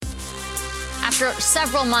After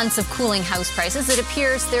several months of cooling house prices, it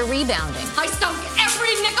appears they're rebounding. I sunk every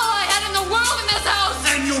nickel I had in the world in this house!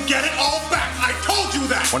 And you'll get it all back. I told you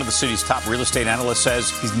that. One of the city's top real estate analysts says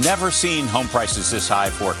he's never seen home prices this high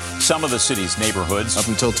for some of the city's neighborhoods. Up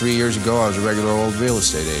until 3 years ago, I was a regular old real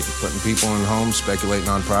estate agent. Putting people in homes, speculating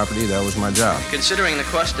on property, that was my job. Considering the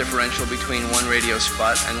cost differential between one radio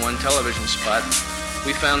spot and one television spot,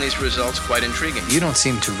 we found these results quite intriguing. You don't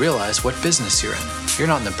seem to realize what business you're in. You're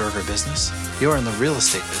not in the burger business. You're in the real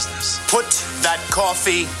estate business. Put that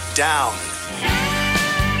coffee down.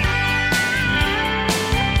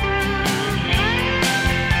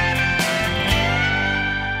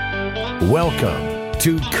 Welcome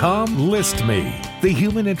to Come List Me, the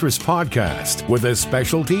Human Interest Podcast with a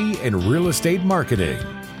specialty in real estate marketing.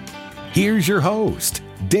 Here's your host,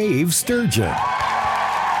 Dave Sturgeon.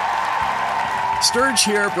 Sturge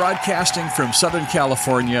here, broadcasting from Southern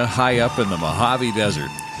California, high up in the Mojave Desert.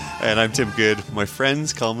 And I'm Tim Good. My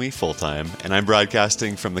friends call me Full-Time, and I'm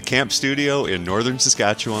broadcasting from the camp studio in northern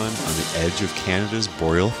Saskatchewan on the edge of Canada's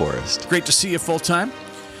boreal forest. Great to see you, Full-Time.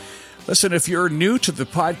 Listen, if you're new to the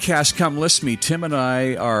podcast Come List Me, Tim and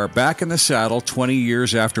I are back in the saddle 20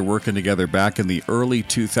 years after working together back in the early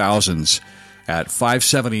 2000s at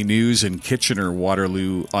 570 News in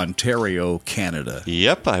Kitchener-Waterloo, Ontario, Canada.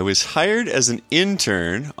 Yep, I was hired as an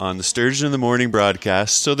intern on the Sturgeon in the Morning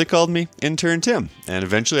broadcast, so they called me Intern Tim. And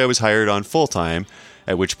eventually I was hired on full-time,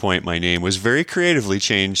 at which point my name was very creatively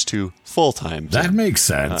changed to Full-Time Tim. That makes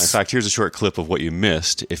sense. In fact, here's a short clip of what you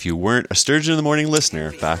missed if you weren't a Sturgeon in the Morning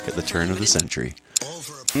listener back at the turn of the century.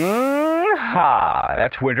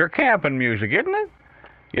 That's winter camping music, isn't it?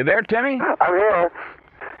 You there, Timmy? I'm here.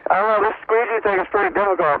 I don't know, this squeegee thing is pretty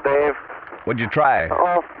difficult, Dave. What'd you try?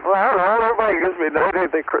 Oh, well, I don't know. Everybody gives me,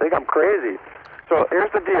 they think I'm crazy. So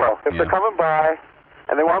here's the deal. If they're coming by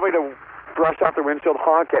and they want me to brush out the windshield,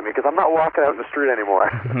 honk at me, because I'm not walking out in the street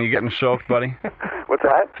anymore. You getting soaked, buddy? What's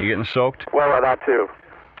that? You getting soaked? Well, that too.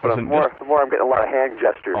 But the more I'm getting a lot of hand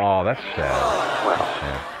gestures. Oh, that's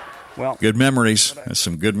sad. Well, good memories. That's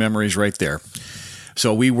some good memories right there.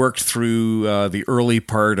 So we worked through the early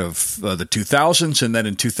part of the 2000s, and then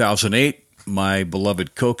in 2008, my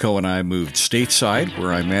beloved Coco and I moved stateside,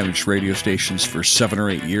 where I managed radio stations for 7 or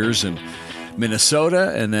 8 years in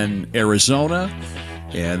Minnesota, and then Arizona,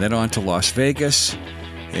 and then on to Las Vegas.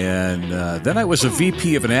 And then I was a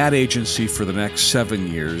VP of an ad agency for the next 7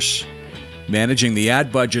 years, managing the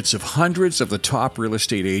ad budgets of hundreds of the top real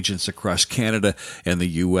estate agents across Canada and the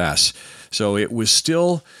U.S. So it was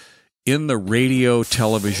still in the radio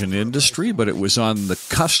television industry, but it was on the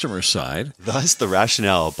customer side. Thus, the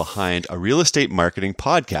rationale behind a real estate marketing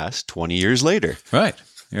podcast 20 years later. Right.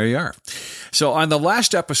 There you are. So on the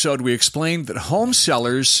last episode, we explained that home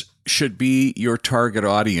sellers should be your target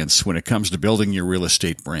audience when it comes to building your real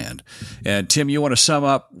estate brand. And Tim, you want to sum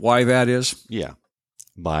up why that is? Yeah.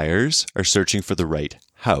 Buyers are searching for the right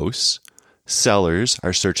house. Sellers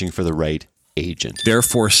are searching for the right agent.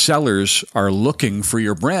 Therefore, sellers are looking for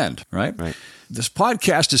your brand, right? Right. This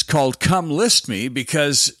podcast is called Come List Me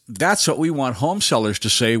because that's what we want home sellers to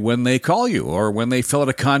say when they call you or when they fill out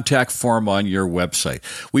a contact form on your website.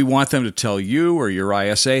 We want them to tell you or your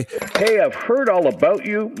ISA, hey, I've heard all about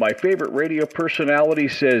you. My favorite radio personality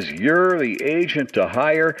says you're the agent to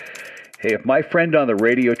hire. Hey, if my friend on the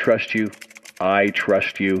radio trusts you, I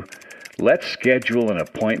trust you. Let's schedule an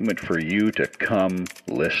appointment for you to come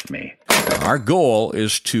list me. Our goal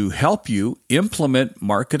is to help you implement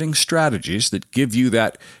marketing strategies that give you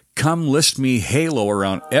that come list me halo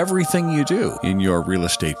around everything you do in your real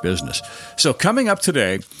estate business. So coming up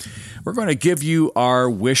today, we're going to give you our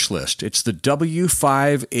wish list. It's the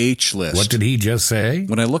W5H list. What did he just say?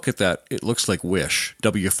 When I look at that, it looks like wish,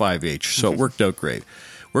 W5H. So it worked out great.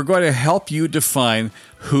 We're going to help you define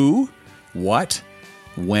who, what,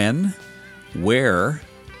 when, where,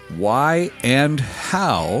 why, and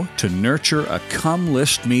how to nurture a come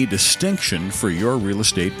list me distinction for your real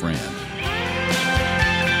estate brand.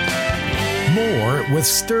 More with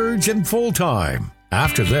Sturge and Full-Time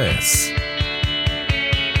after this.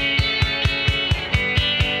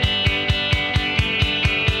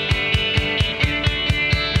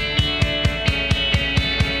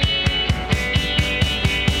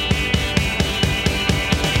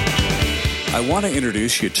 I want to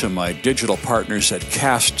introduce you to my digital partners at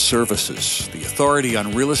Cast Services, the authority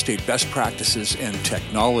on real estate best practices and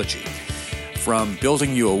technology. From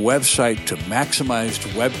building you a website to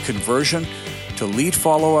maximized web conversion to lead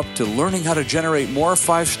follow-up to learning how to generate more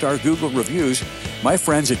 5-star Google reviews, my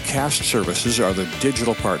friends at Cast Services are the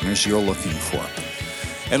digital partners you're looking for.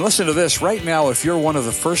 And listen to this. Right now, if you're one of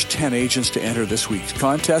the first 10 agents to enter this week's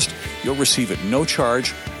contest, you'll receive at no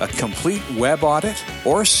charge a complete web audit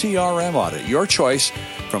or CRM audit, your choice,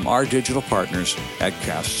 from our digital partners at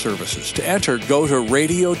Cast Services. To enter, go to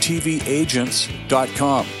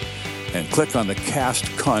radiotvagents.com and click on the Cast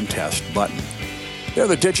Contest button. They're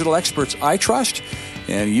the digital experts I trust,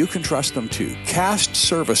 and you can trust them too. Cast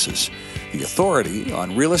Services, the authority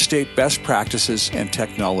on real estate best practices and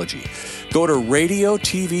technology. Go to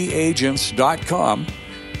radiotvagents.com,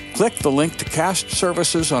 click the link to Cast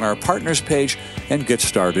Services on our partners page, and get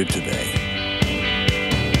started today.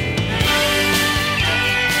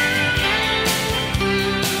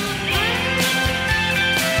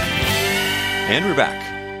 And we're back.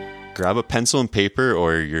 Grab a pencil and paper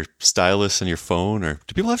or your stylus and your phone, or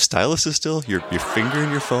do people have styluses still? Your finger in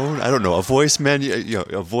your phone? I don't know. A voice menu,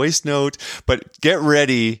 a voice note, but get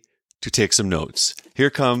ready to take some notes. Here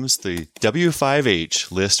comes the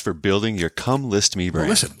W5H list for building your Come List Me brand.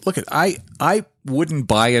 Well, listen, look at I wouldn't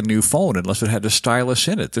buy a new phone unless it had a stylus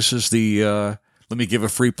in it. This is the let me give a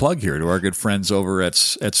free plug here to our good friends over at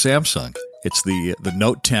Samsung. It's the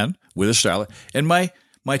Note 10 with a stylus, and my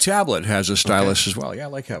tablet has a stylus as well. Yeah, I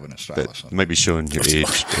like having a stylus. That might be showing your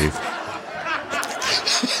age, Dave.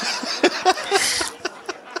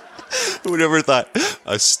 Who would ever thought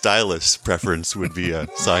a stylus preference would be a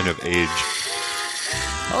sign of age?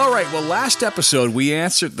 All right, well, last episode we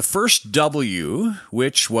answered the first W,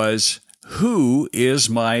 which was, who is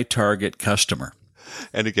my target customer?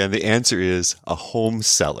 And again, the answer is a home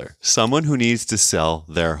seller, someone who needs to sell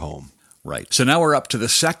their home. Right. So now we're up to the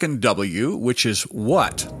second W, which is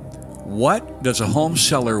what? What does a home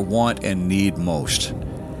seller want and need most?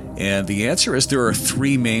 And the answer is there are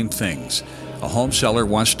three main things. A home seller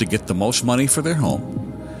wants to get the most money for their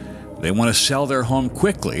home. They want to sell their home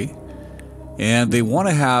quickly. And they want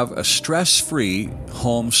to have a stress-free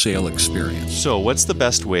home sale experience. So what's the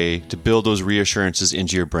best way to build those reassurances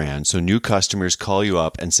into your brand so new customers call you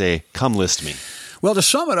up and say, come list me? Well, to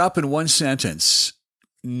sum it up in one sentence,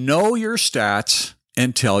 know your stats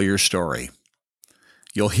and tell your story.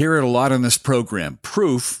 You'll hear it a lot in this program.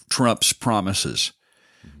 Proof trumps promises.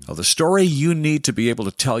 Now, the story you need to be able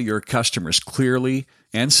to tell your customers clearly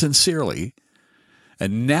and sincerely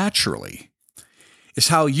and naturally is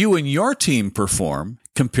how you and your team perform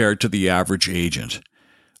compared to the average agent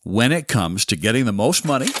when it comes to getting the most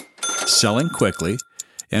money, selling quickly,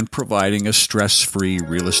 and providing a stress-free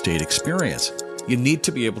real estate experience. You need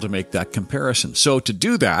to be able to make that comparison. So to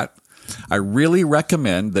do that, I really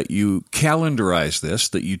recommend that you calendarize this,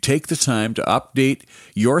 that you take the time to update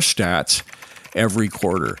your stats every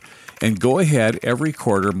quarter. And go ahead every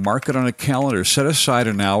quarter, mark it on a calendar, set aside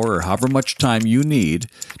an hour or however much time you need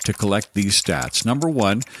to collect these stats. Number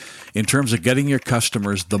one, in terms of getting your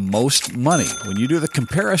customers the most money, when you do the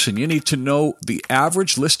comparison, you need to know the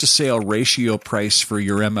average list-to-sale ratio price for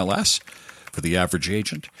your MLS, for the average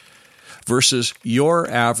agent, versus your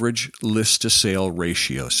average list-to-sale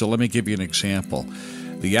ratio. So let me give you an example.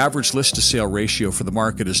 The average list-to-sale ratio for the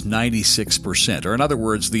market is 96%, or in other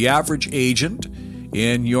words, the average agent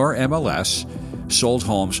in your MLS sold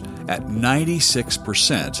homes at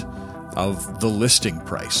 96% of the listing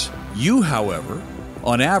price. You, however,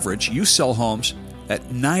 on average, you sell homes at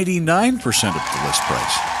 99% of the list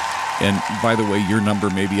price. And by the way, your number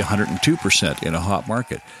may be 102% in a hot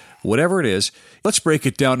market. Whatever it is, let's break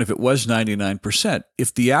it down if it was 99%.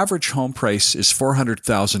 If the average home price is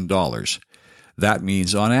 $400,000, that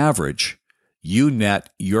means on average, you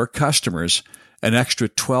net your customers an extra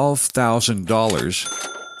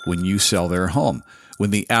 $12,000 when you sell their home, when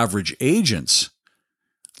the average agent's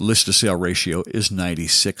list-to-sale ratio is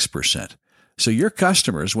 96%. So your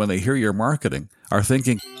customers, when they hear your marketing, are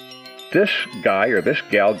thinking, this guy or this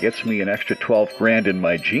gal gets me an extra $12,000 in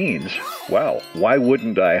my jeans. Wow, why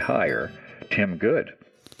wouldn't I hire Tim Good?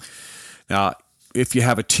 Now, if you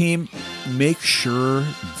have a team, make sure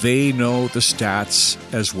they know the stats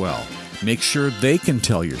as well. Make sure they can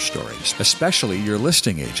tell your stories, especially your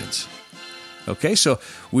listing agents. Okay, so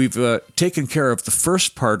we've taken care of the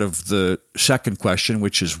first part of the second question,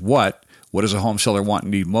 which is what? What does a home seller want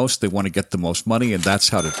and need most? They want to get the most money, and that's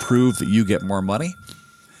how to prove that you get more money.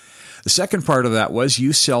 The second part of that was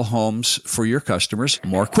you sell homes for your customers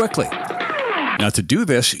more quickly. Now, to do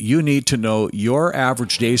this, you need to know your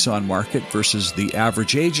average days on market versus the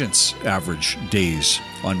average agent's average days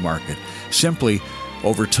on market. Simply,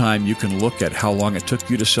 over time, you can look at how long it took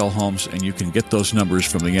you to sell homes, and you can get those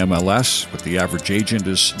numbers from the MLS, what the average agent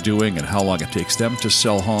is doing, and how long it takes them to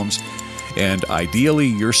sell homes. And ideally,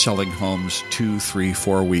 you're selling homes 2, 3,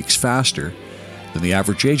 4 weeks faster than the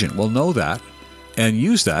average agent. Well, know that and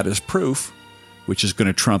use that as proof, which is going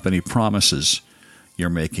to trump any promises you're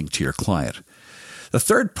making to your client. The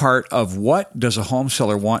third part of what does a home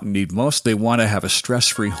seller want and need most? They want to have a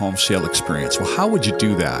stress-free home sale experience. Well, how would you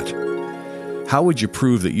do that? How would you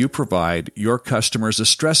prove that you provide your customers a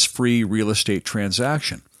stress-free real estate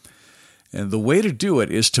transaction? And the way to do it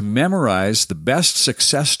is to memorize the best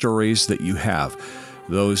success stories that you have,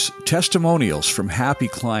 those testimonials from happy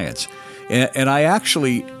clients. And I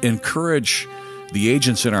actually encourage the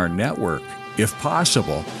agents in our network, if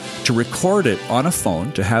possible, to record it on a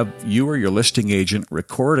phone, to have you or your listing agent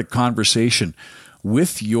record a conversation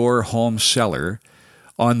with your home seller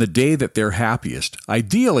on the day that they're happiest.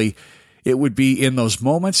 Ideally, it would be in those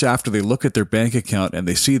moments after they look at their bank account and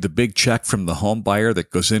they see the big check from the home buyer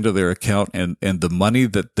that goes into their account and the money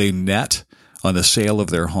that they net on the sale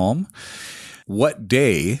of their home. What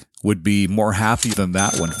day would be more happy than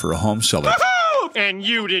that one for a home seller? And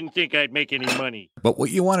you didn't think I'd make any money. But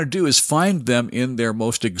what you want to do is find them in their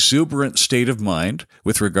most exuberant state of mind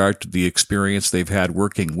with regard to the experience they've had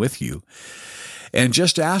working with you, and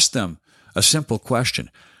just ask them a simple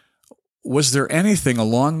question. Was there anything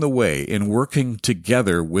along the way in working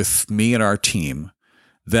together with me and our team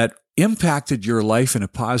that impacted your life in a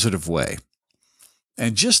positive way?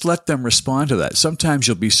 And just let them respond to that. Sometimes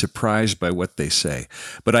you'll be surprised by what they say.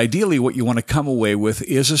 But ideally, what you want to come away with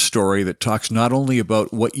is a story that talks not only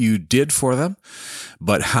about what you did for them,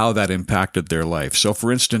 but how that impacted their life. So,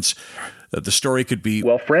 for instance, the story could be,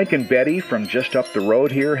 well, Frank and Betty from just up the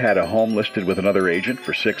road here had a home listed with another agent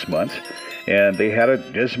for 6 months, and they had a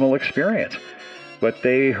dismal experience. But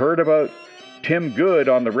they heard about Tim Good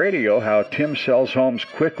on the radio, how Tim sells homes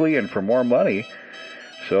quickly and for more money.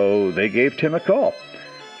 So they gave Tim a call.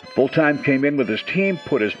 Full-Time came in with his team,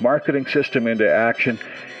 put his marketing system into action,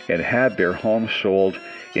 and had their home sold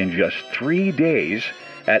in just 3 days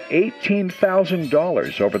at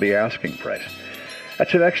 $18,000 over the asking price.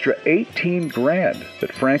 That's an extra $18,000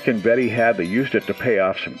 that Frank and Betty had. They used it to pay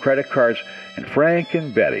off some credit cards, and Frank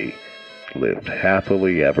and Betty lived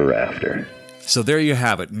happily ever after. So there you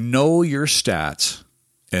have it. Know your stats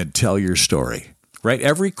and tell your story. Right?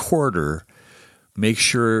 Every quarter, make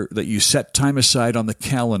sure that you set time aside on the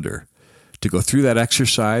calendar to go through that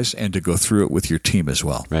exercise and to go through it with your team as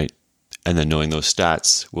well. Right. And then knowing those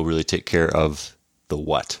stats will really take care of the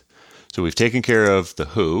what. So we've taken care of the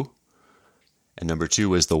who, and number 2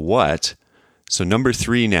 was the what. So number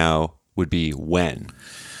 3 now would be when.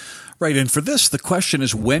 Right, and for this, the question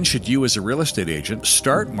is, when should you as a real estate agent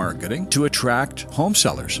start marketing to attract home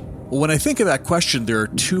sellers? Well, when I think of that question, there are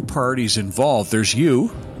 2 parties involved. There's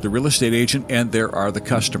you, the real estate agent, and there are the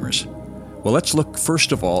customers. Well, let's look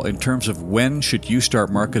first of all in terms of when should you start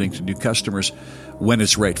marketing to new customers, when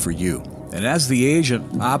it's right for you. And as the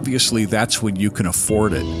agent, obviously that's when you can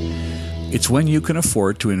afford it. It's when you can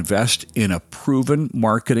afford to invest in a proven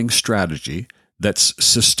marketing strategy that's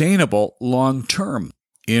sustainable long-term.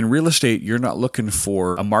 In real estate, you're not looking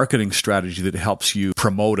for a marketing strategy that helps you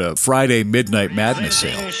promote a Friday midnight madness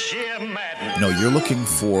sale. No, you're looking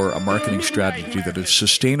for a marketing strategy that is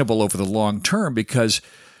sustainable over the long term, because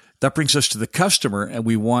that brings us to the customer, and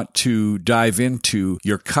we want to dive into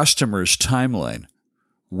your customer's timeline.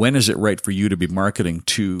 When is it right for you to be marketing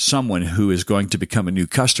to someone who is going to become a new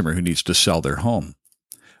customer who needs to sell their home?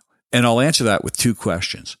 And I'll answer that with 2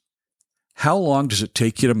 questions. How long does it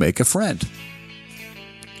take you to make a friend?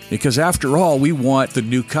 Because after all, we want the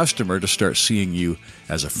new customer to start seeing you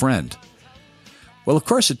as a friend. Well, of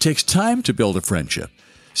course, it takes time to build a friendship.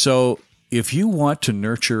 So if you want to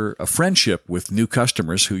nurture a friendship with new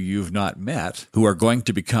customers who you've not met, who are going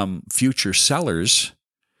to become future sellers,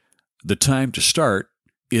 the time to start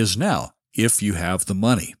is now, if you have the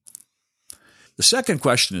money. The second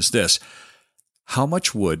question is this: how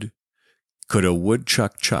much wood could a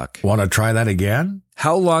woodchuck chuck? Want to try that again?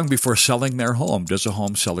 How long before selling their home does a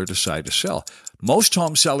home seller decide to sell? Most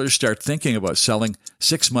home sellers start thinking about selling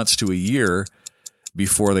 6 months to a year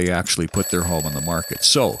before they actually put their home on the market.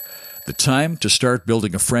 So the time to start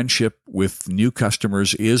building a friendship with new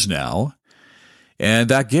customers is now, and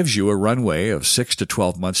that gives you a runway of 6 to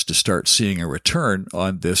 12 months to start seeing a return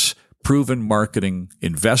on this proven marketing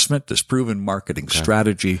investment, this proven marketing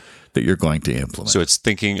strategy that you're going to implement. So it's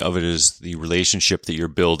thinking of it as the relationship that you're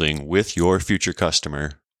building with your future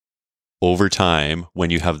customer over time, when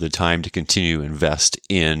you have the time to continue to invest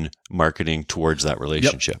in marketing towards that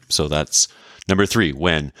relationship. Yep. So that's number 3,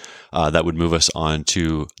 when. That would move us on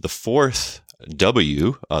to the 4th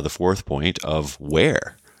W, the 4th point of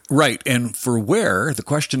where. Right. And for where, the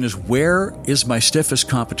question is, where is my stiffest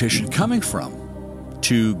competition coming from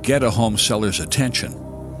to get a home seller's attention?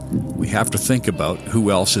 We have to think about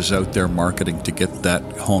who else is out there marketing to get that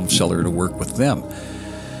home seller to work with them.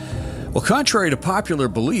 Well, contrary to popular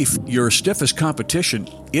belief, your stiffest competition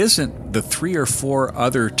isn't the 3 or 4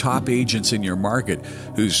 other top agents in your market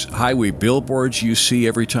whose highway billboards you see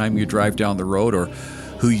every time you drive down the road, or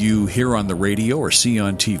who you hear on the radio or see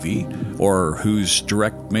on TV, or whose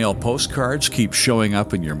direct mail postcards keep showing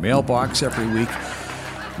up in your mailbox every week.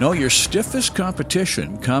 No, your stiffest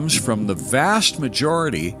competition comes from the vast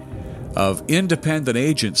majority of independent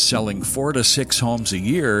agents selling 4 to 6 homes a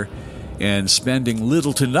year and spending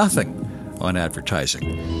little to nothing on advertising,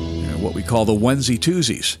 what we call the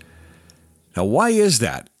onesie-twosies. Now, why is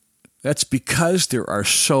that? That's because there are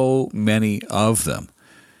so many of them.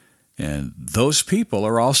 And those people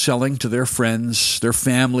are all selling to their friends, their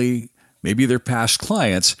family, maybe their past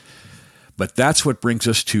clients. But that's what brings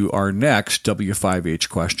us to our next W5H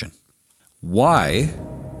question. Why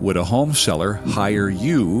would a home seller hire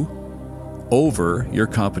you over your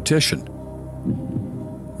competition?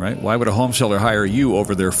 Right? Why would a home seller hire you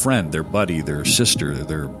over their friend, their buddy, their sister,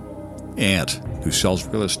 their aunt who sells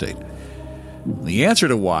real estate? The answer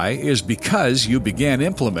to why is because you began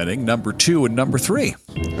implementing number 2 and number 3.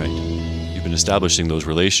 Right. You've been establishing those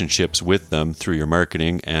relationships with them through your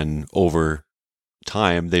marketing, and over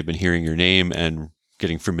time they've been hearing your name and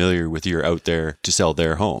getting familiar with you're out there to sell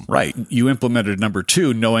their home. Right. You implemented number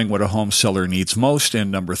 2, knowing what a home seller needs most, and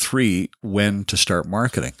number 3, when to start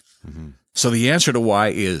marketing. Mm-hmm. So the answer to why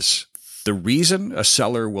is the reason a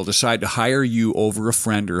seller will decide to hire you over a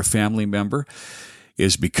friend or a family member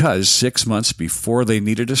is because 6 months before they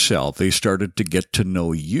needed to sell, they started to get to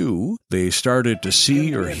know you. They started to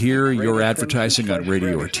see or hear your advertising on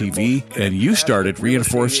radio or TV, and you started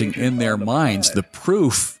reinforcing in their minds the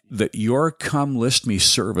proof that your Come List Me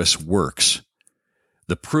service works.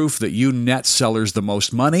 The proof that you net sellers the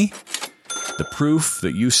most money, the proof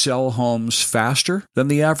that you sell homes faster than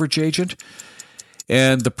the average agent,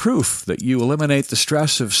 and the proof that you eliminate the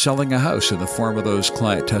stress of selling a house in the form of those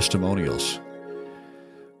client testimonials.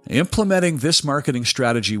 Implementing this marketing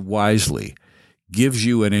strategy wisely gives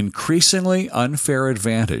you an increasingly unfair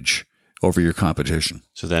advantage over your competition.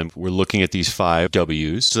 So then we're looking at these 5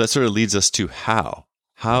 W's. So that sort of leads us to how.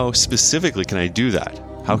 How specifically can I do that?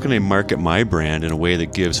 How can I market my brand in a way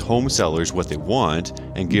that gives home sellers what they want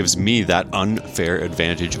and gives me that unfair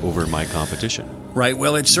advantage over my competition? Right.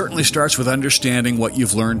 Well, it certainly starts with understanding what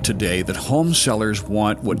you've learned today, that home sellers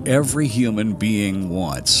want what every human being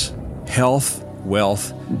wants: health,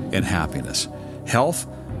 wealth, and happiness. Health,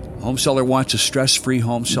 home seller wants a stress-free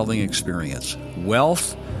home selling experience.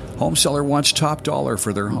 Wealth, home seller wants top dollar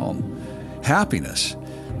for their home. Happiness,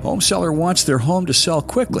 home seller wants their home to sell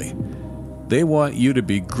quickly. They want you to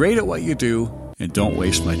be great at what you do and don't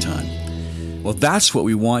waste my time. Well, that's what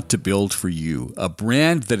we want to build for you, a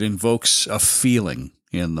brand that invokes a feeling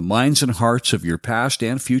in the minds and hearts of your past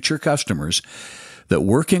and future customers that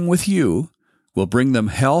working with you will bring them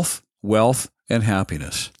health, wealth, and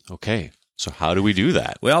happiness. Okay, so how do we do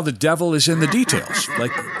that? Well, the devil is in the details,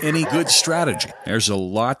 like any good strategy. There's a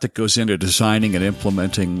lot that goes into designing and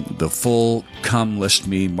implementing the full Come List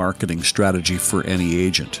Me marketing strategy for any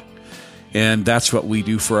agent. And that's what we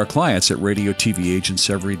do for our clients at Radio TV Agents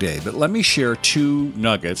every day. But let me share 2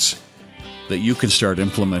 nuggets that you can start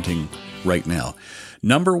implementing right now.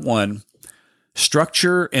 Number 1,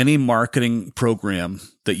 structure any marketing program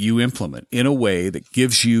that you implement in a way that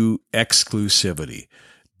gives you exclusivity.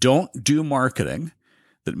 Don't do marketing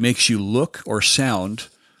that makes you look or sound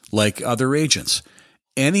like other agents.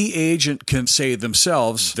 Any agent can say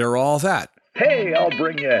themselves, they're all that. Hey, I'll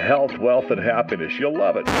bring you health, wealth, and happiness. You'll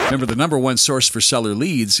love it. Remember, the number 1 source for seller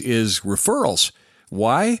leads is referrals.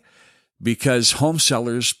 Why? Because home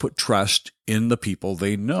sellers put trust in the people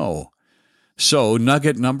they know. So,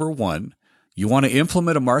 nugget number 1, you want to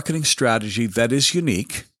implement a marketing strategy that is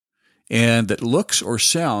unique and that looks or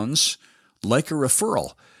sounds like a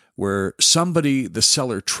referral, where somebody the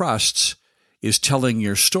seller trusts is telling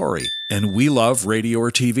your story. And we love radio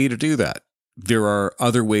or TV to do that. There are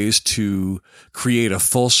other ways to create a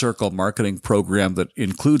full circle marketing program that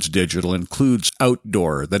includes digital, includes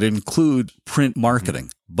outdoor, that include print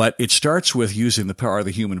marketing. But it starts with using the power of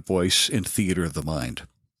the human voice in theater of the mind.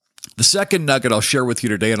 The second nugget I'll share with you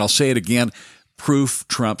today, and I'll say it again, proof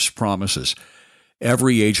trumps promises.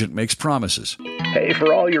 Every agent makes promises. Hey,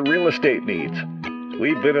 for all your real estate needs,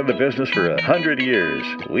 we've been in the business for 100 years.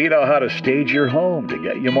 We know how to stage your home to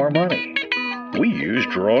get you more money. We use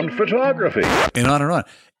drone photography. And on and on.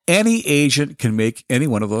 Any agent can make any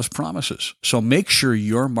one of those promises. So make sure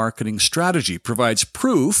your marketing strategy provides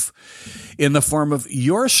proof in the form of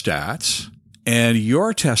your stats and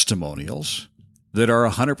your testimonials that are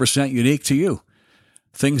 100% unique to you.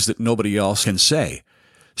 Things that nobody else can say.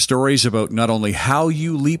 Stories about not only how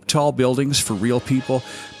you leap tall buildings for real people,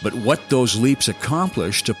 but what those leaps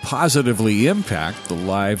accomplish to positively impact the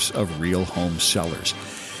lives of real home sellers.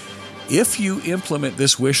 If you implement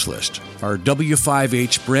this wish list, our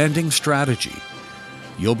W5H branding strategy,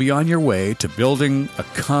 you'll be on your way to building a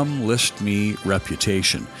Come List Me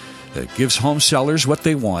reputation that gives home sellers what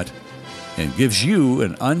they want and gives you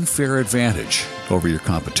an unfair advantage over your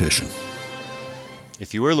competition.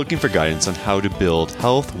 If you are looking for guidance on how to build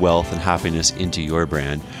health, wealth, and happiness into your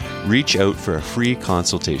brand, reach out for a free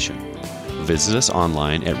consultation. Visit us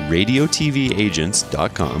online at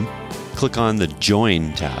radiotvagents.com, click on the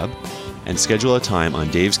Join tab, and schedule a time on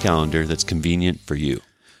Dave's calendar that's convenient for you.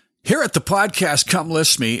 Here at the podcast Come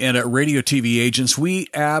List Me and at Radio TV Agents, we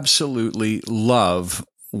absolutely love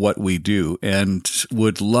what we do and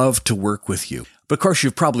would love to work with you. But of course,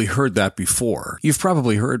 you've probably heard that before. You've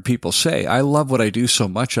probably heard people say, I love what I do so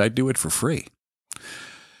much, I do it for free.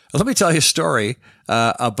 Let me tell you a story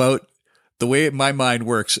about the way my mind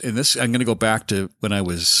works. In this, I'm going to go back to when I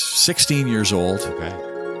was 16 years old. Okay.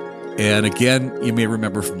 And again, you may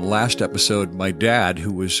remember from the last episode, my dad,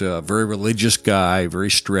 who was a very religious guy, very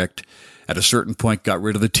strict, at a certain point got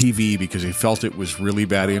rid of the TV because he felt it was really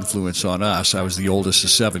bad influence on us. I was the oldest of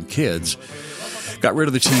 7 kids. Got rid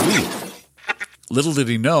of the TV. Little did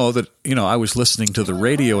he know that, I was listening to the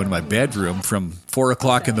radio in my bedroom from 4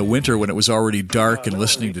 o'clock in the winter when it was already dark and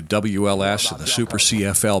listening to WLS and the Super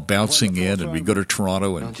CFL bouncing in, and we'd go to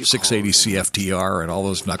Toronto and 680 CFTR and all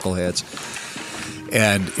those knuckleheads.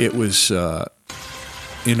 And it was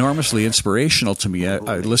enormously inspirational to me.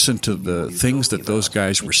 I listened to the things that those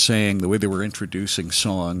guys were saying, the way they were introducing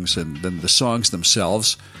songs, and then the songs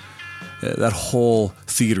themselves. That whole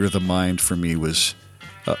theater of the mind for me was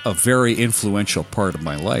a very influential part of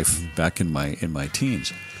my life back in my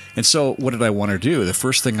teens. And so what did I want to do? The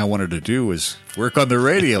first thing I wanted to do was work on the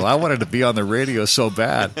radio. I wanted to be on the radio so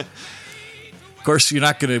bad. Of course, you're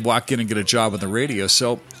not going to walk in and get a job on the radio.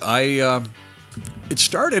 So it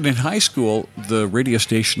started in high school. The radio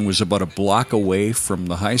station was about a block away from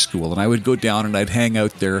the high school, and I would go down and I'd hang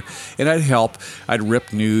out there and I'd help. I'd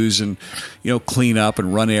rip news and, clean up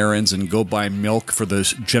and run errands and go buy milk for the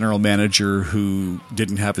general manager who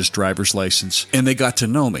didn't have his driver's license. And they got to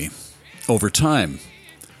know me over time,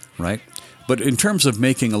 right? But in terms of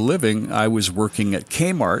making a living, I was working at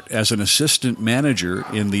Kmart as an assistant manager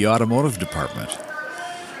in the automotive department.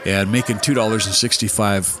 And making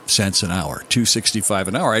 $2.65 an hour, $2.65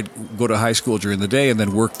 an hour. I'd go to high school during the day and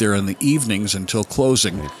then work there in the evenings until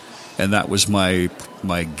closing. And that was my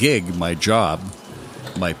gig, my job,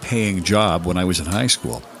 my paying job when I was in high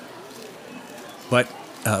school. But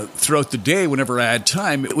throughout the day, whenever I had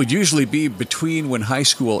time, it would usually be between when high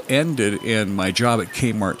school ended and my job at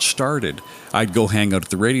Kmart started. I'd go hang out at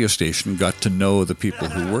the radio station and got to know the people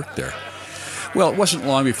who worked there. Well, it wasn't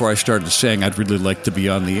long before I started saying I'd really like to be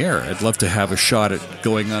on the air. I'd love to have a shot at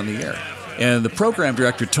going on the air. And the program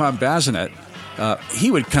director, Tom Bazinet,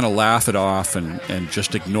 he would kind of laugh it off and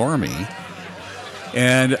just ignore me.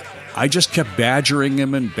 And I just kept badgering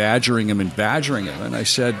him. And I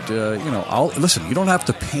said, listen, you don't have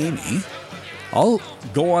to pay me. I'll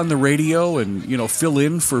go on the radio and, fill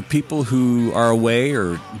in for people who are away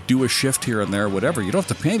or do a shift here and there, whatever. You don't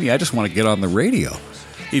have to pay me. I just want to get on the radio.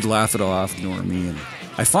 He'd laugh it off, ignore me. And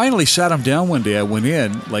I finally sat him down one day. I went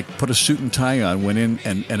in, put a suit and tie on, went in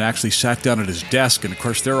and actually sat down at his desk. And, of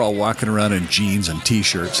course, they're all walking around in jeans and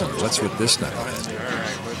T-shirts. And what's with this now?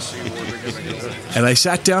 And I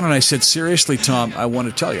sat down and I said, seriously, Tom, I want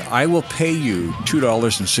to tell you, I will pay you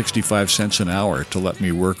 $2.65 an hour to let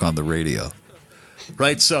me work on the radio.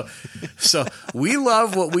 Right? So we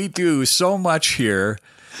love what we do so much here.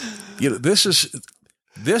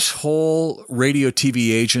 This whole Radio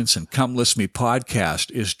TV Agents and Come List Me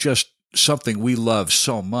podcast is just something we love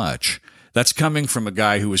so much. That's coming from a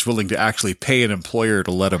guy who was willing to actually pay an employer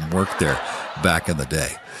to let him work there back in the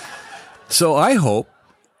day. So I hope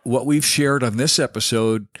what we've shared on this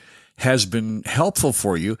episode has been helpful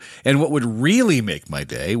for you. And what would really make my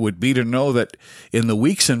day would be to know that in the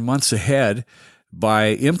weeks and months ahead, by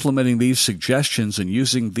implementing these suggestions and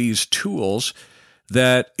using these tools,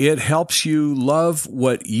 that it helps you love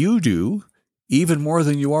what you do even more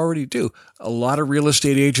than you already do. A lot of real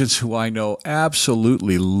estate agents who I know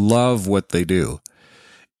absolutely love what they do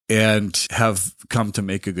and have come to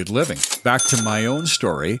make a good living. Back to my own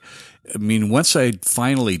story. I mean, once I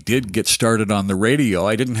finally did get started on the radio,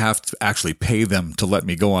 I didn't have to actually pay them to let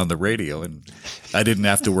me go on the radio, and I didn't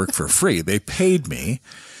have to work for free. They paid me.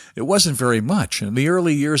 It wasn't very much. In the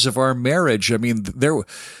early years of our marriage, I mean,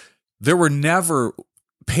 there were never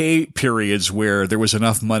pay periods where there was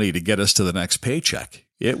enough money to get us to the next paycheck.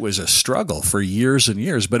 It was a struggle for years and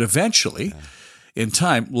years, but eventually, in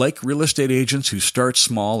time, like real estate agents who start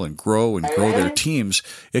small and grow their teams,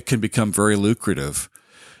 it can become very lucrative.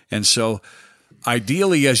 And so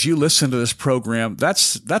ideally, as you listen to this program,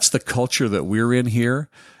 that's the culture that we're in here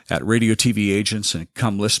at Radio TV Agents and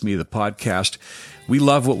Come List Me, the podcast. We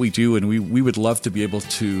love what we do, and we would love to be able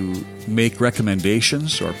to make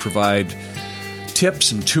recommendations or provide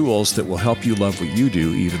tips and tools that will help you love what you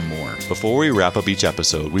do even more. Before we wrap up each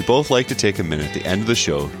episode, we both like to take a minute at the end of the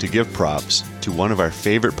show to give props to one of our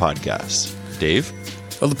favorite podcasts. Dave?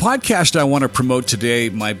 Well, the podcast I want to promote today,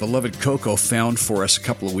 my beloved Coco found for us a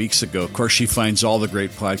couple of weeks ago. Of course, she finds all the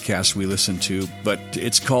great podcasts we listen to, but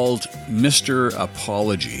it's called Mr.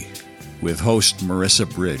 Apology with host Marissa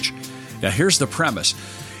Bridge. Now, here's the premise.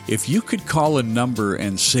 If you could call a number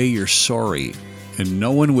and say you're sorry and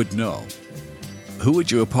no one would know, who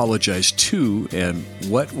would you apologize to and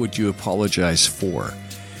what would you apologize for?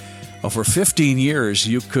 Well, for 15 years,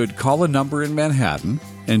 you could call a number in Manhattan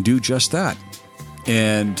and do just that.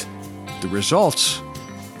 And the results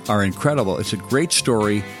are incredible. It's a great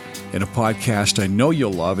story and a podcast I know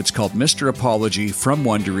you'll love. It's called Mr. Apology from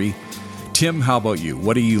Wondery. Tim, how about you?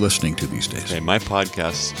 What are you listening to these days? Okay, my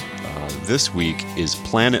podcast this week is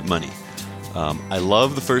Planet Money. I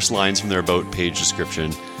love the first lines from their About page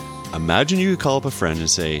description. Imagine you could call up a friend and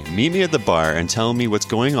say, meet me at the bar and tell me what's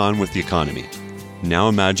going on with the economy. Now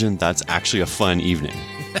imagine that's actually a fun evening.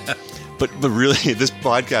 But really, this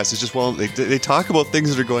podcast is just, they talk about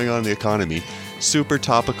things that are going on in the economy. Super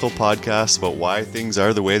topical podcasts about why things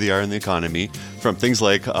are the way they are in the economy. From things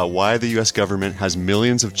like why the U.S. government has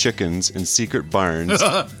millions of chickens in secret barns.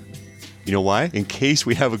 You know why? In case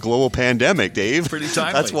we have a global pandemic, Dave. Pretty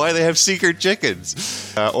timely. That's why they have secret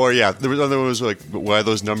chickens. There was another one was like why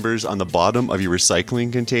those numbers on the bottom of your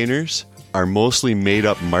recycling containers are mostly made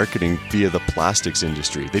up marketing via the plastics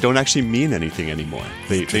industry. They don't actually mean anything anymore.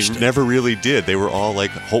 They never really did. They were all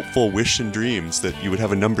like hopeful wish and dreams that you would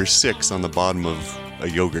have a number 6 on the bottom of a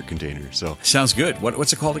yogurt container. So sounds good.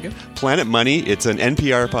 What's it called again? Planet Money. It's an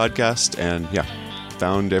NPR podcast, and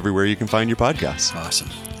found everywhere you can find your podcasts.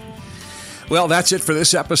 Awesome. Well, that's it for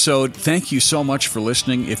this episode. Thank you so much for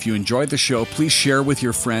listening. If you enjoyed the show, please share with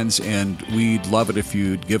your friends, and we'd love it if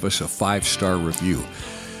you'd give us a 5-star review.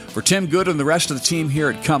 For Tim Good and the rest of the team here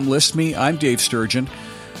at Come List Me, I'm Dave Sturgeon.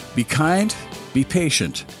 Be kind, be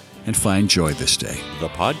patient, and find joy this day. The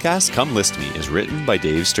podcast Come List Me is written by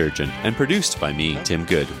Dave Sturgeon and produced by me, Tim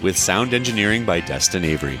Good, with sound engineering by Destin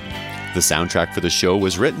Avery. The soundtrack for the show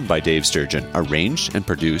was written by Dave Sturgeon, arranged and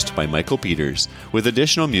produced by Michael Peters, with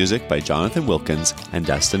additional music by Jonathan Wilkins and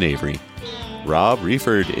Destin Avery. Rob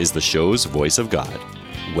Reeford is the show's voice of God.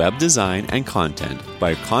 Web design and content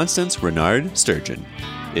by Constance Renard Sturgeon.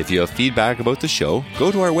 If you have feedback about the show,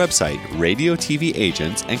 go to our website, Radio TV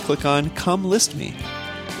Agents, and click on Come List Me.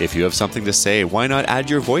 If you have something to say, why not add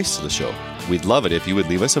your voice to the show? We'd love it if you would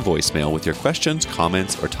leave us a voicemail with your questions,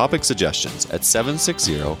 comments, or topic suggestions at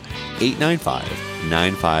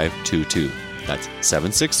 760-895-9522. That's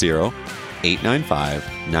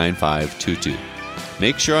 760-895-9522.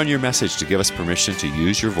 Make sure on your message to give us permission to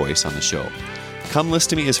use your voice on the show. Come List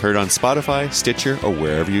to Me is heard on Spotify, Stitcher, or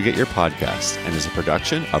wherever you get your podcasts, and is a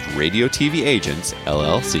production of Radio TV Agents,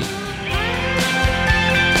 LLC.